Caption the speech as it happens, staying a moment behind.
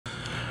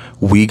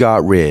We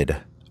got rid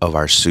of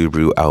our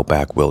Subaru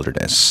Outback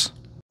Wilderness.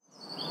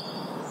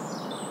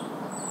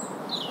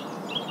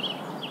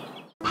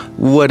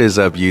 What is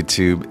up,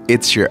 YouTube?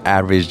 It's your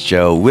average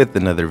Joe with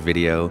another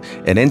video,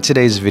 and in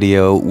today's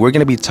video we're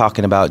going to be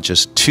talking about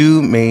just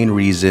two main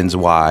reasons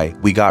why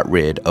we got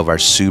rid of our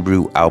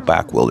Subaru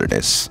Outback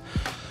Wilderness.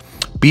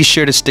 Be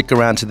sure to stick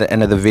around to the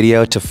end of the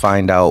video to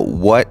find out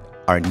what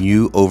our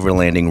new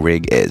overlanding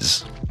rig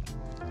is.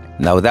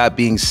 Now, with that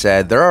being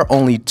said, there are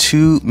only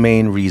two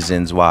main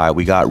reasons why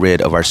we got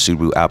rid of our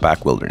Subaru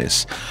Outback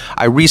Wilderness.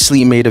 I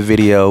recently made a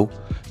video,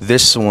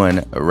 this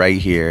one right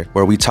here,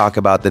 where we talk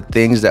about the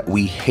things that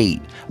we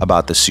hate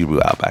about the Subaru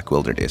Outback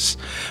Wilderness.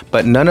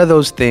 But none of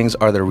those things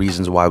are the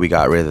reasons why we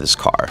got rid of this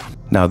car.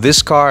 Now,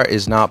 this car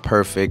is not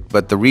perfect,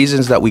 but the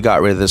reasons that we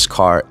got rid of this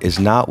car is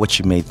not what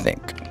you may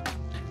think.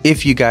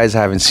 If you guys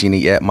haven't seen it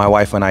yet, my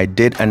wife and I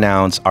did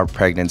announce our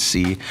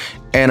pregnancy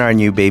and our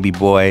new baby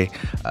boy.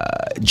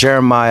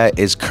 Jeremiah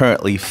is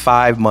currently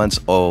 5 months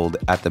old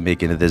at the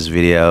making of this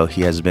video.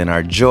 He has been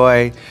our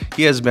joy,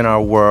 he has been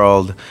our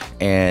world,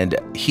 and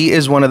he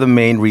is one of the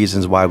main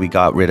reasons why we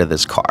got rid of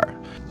this car.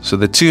 So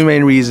the two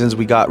main reasons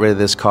we got rid of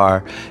this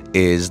car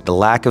is the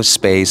lack of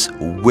space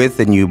with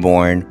the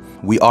newborn.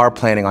 We are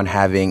planning on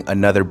having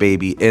another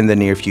baby in the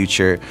near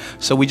future,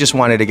 so we just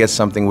wanted to get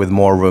something with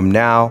more room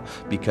now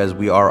because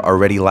we are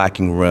already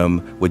lacking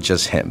room with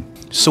just him.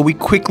 So we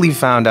quickly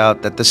found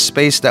out that the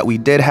space that we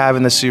did have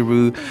in the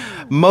Subaru,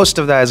 most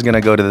of that is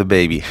gonna go to the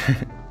baby,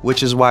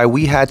 which is why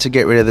we had to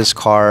get rid of this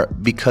car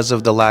because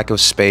of the lack of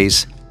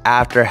space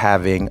after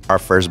having our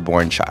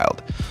firstborn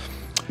child.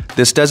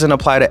 This doesn't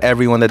apply to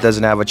everyone that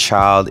doesn't have a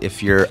child.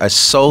 If you're a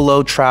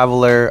solo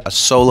traveler, a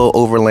solo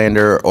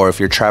overlander, or if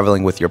you're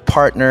traveling with your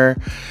partner,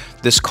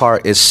 this car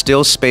is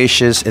still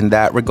spacious in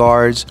that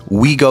regards.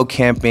 We go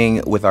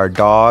camping with our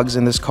dogs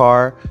in this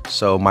car.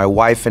 So my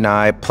wife and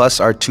I, plus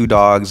our two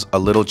dogs, a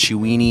little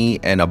Chiweenie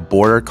and a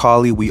border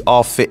collie, we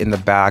all fit in the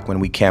back when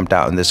we camped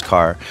out in this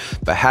car.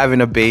 But having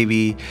a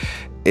baby,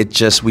 we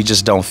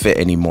just don't fit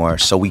anymore.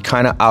 So we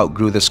kind of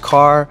outgrew this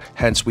car,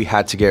 hence we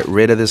had to get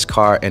rid of this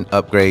car and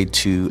upgrade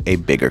to a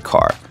bigger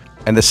car.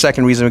 And the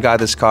second reason we got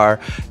this car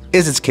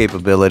is its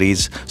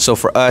capabilities. So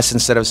for us,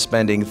 instead of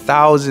spending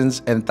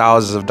thousands and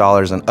thousands of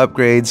dollars on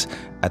upgrades,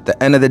 at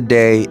the end of the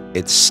day,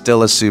 it's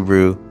still a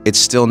Subaru. It's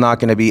still not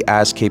gonna be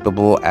as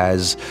capable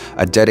as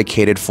a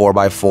dedicated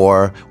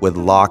 4x4 with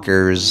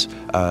lockers.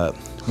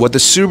 What the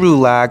Subaru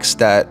lacks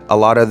that a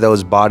lot of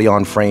those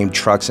body-on-frame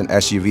trucks and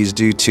SUVs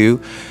do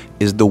too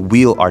is the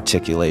wheel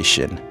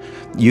articulation.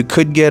 You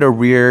could get a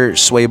rear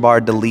sway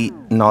bar delete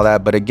and all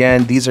that, but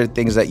again, these are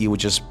things that you would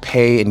just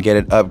pay and get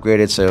it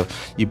upgraded. So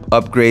you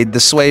upgrade the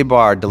sway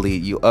bar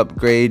delete, you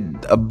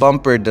upgrade a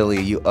bumper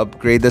delete, you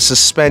upgrade the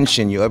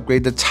suspension, you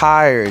upgrade the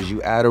tires,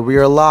 you add a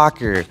rear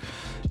locker.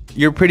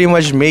 You're pretty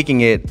much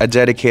making it a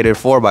dedicated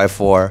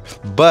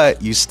 4x4,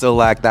 but you still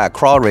lack that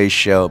crawl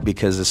ratio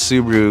because the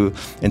Subaru,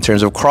 in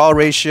terms of crawl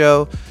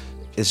ratio,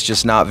 it's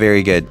just not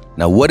very good.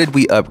 Now, what did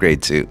we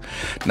upgrade to?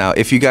 Now,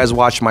 if you guys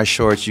watch my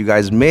shorts, you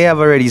guys may have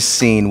already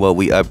seen what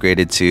we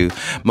upgraded to.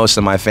 Most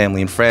of my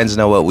family and friends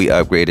know what we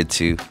upgraded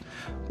to.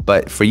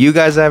 But for you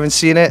guys that haven't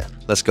seen it,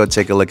 let's go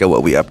take a look at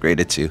what we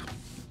upgraded to.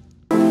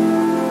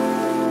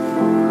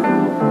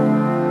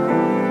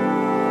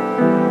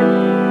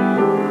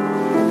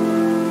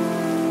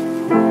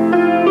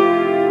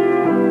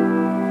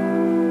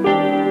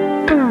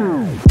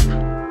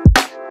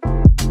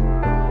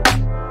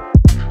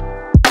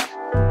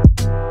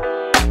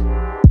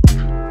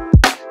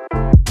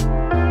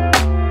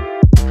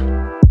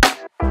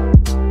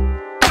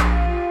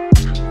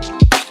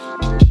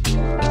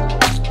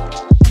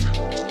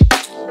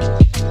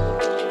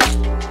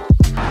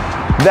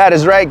 That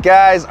is right,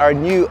 guys. Our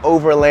new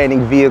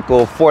overlanding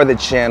vehicle for the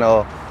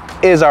channel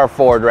is our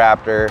Ford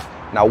Raptor.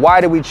 Now,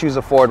 why did we choose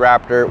a Ford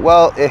Raptor?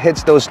 Well, it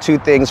hits those two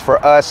things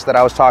for us that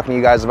I was talking to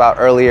you guys about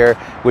earlier,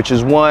 which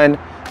is one,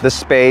 the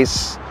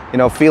space, you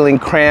know, feeling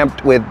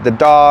cramped with the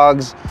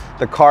dogs,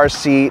 the car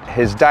seat,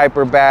 his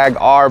diaper bag,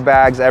 our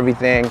bags,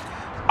 everything.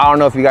 I don't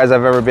know if you guys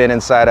have ever been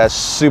inside a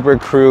Super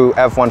Crew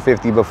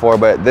F-150 before,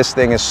 but this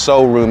thing is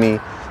so roomy.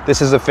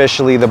 This is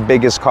officially the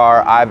biggest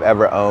car I've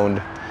ever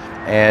owned.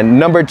 And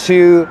number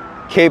two,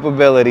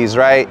 capabilities,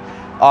 right?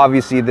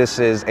 Obviously, this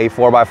is a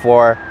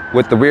 4x4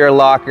 with the rear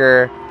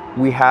locker.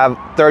 We have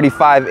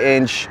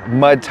 35-inch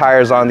mud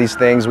tires on these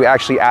things. We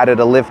actually added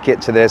a lift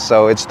kit to this,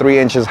 so it's 3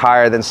 inches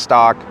higher than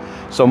stock.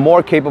 So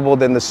more capable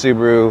than the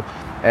Subaru.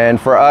 And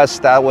for us,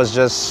 that was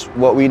just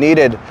what we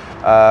needed.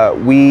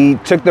 We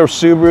took the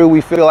Subaru,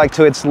 we feel like,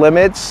 to its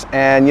limits.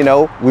 And you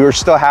know, we were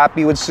still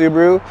happy with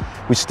Subaru.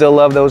 We still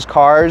love those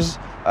cars.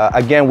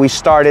 Again, we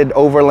started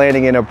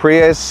overlanding in a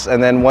Prius,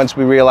 and then once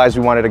we realized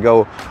we wanted to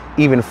go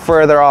even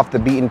further off the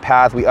beaten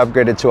path, we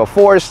upgraded to a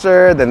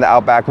Forester, then the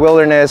Outback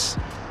Wilderness.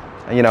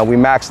 And, you know, we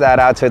maxed that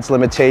out to its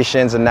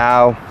limitations, and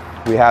now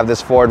we have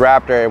this Ford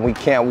Raptor, and we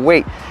can't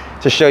wait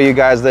to show you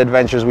guys the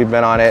adventures we've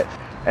been on it.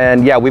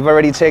 And yeah, we've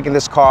already taken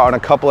this car on a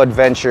couple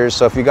adventures,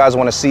 so if you guys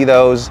want to see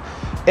those,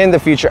 in the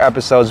future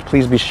episodes.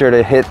 Please be sure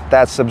to hit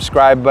that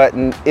subscribe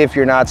button if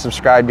you're not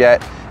subscribed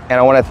yet. And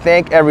I want to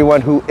thank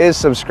everyone who is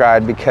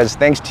subscribed, because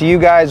thanks to you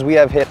guys, we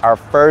have hit our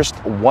first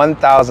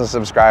 1,000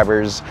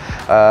 subscribers.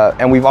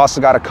 And we've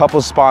also got a couple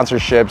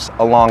sponsorships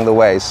along the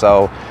way.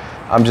 So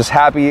I'm just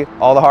happy,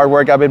 all the hard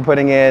work I've been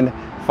putting in,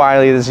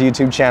 finally this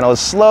YouTube channel is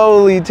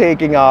slowly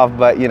taking off,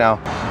 but you know.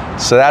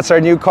 So that's our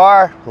new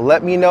car.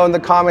 Let me know in the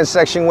comments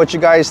section what you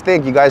guys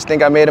think. You guys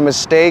think I made a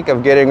mistake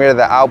of getting rid of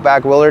the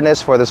Outback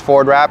Wilderness for this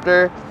Ford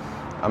Raptor?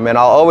 I mean,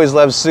 I'll always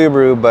love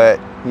Subaru, but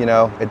you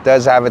know, it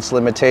does have its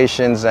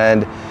limitations,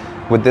 and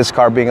with this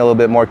car being a little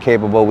bit more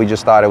capable, we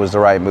just thought it was the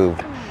right move.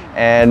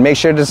 And make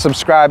sure to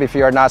subscribe if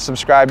you are not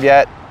subscribed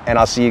yet, and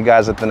I'll see you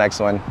guys at the next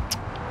one.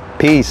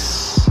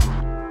 Peace.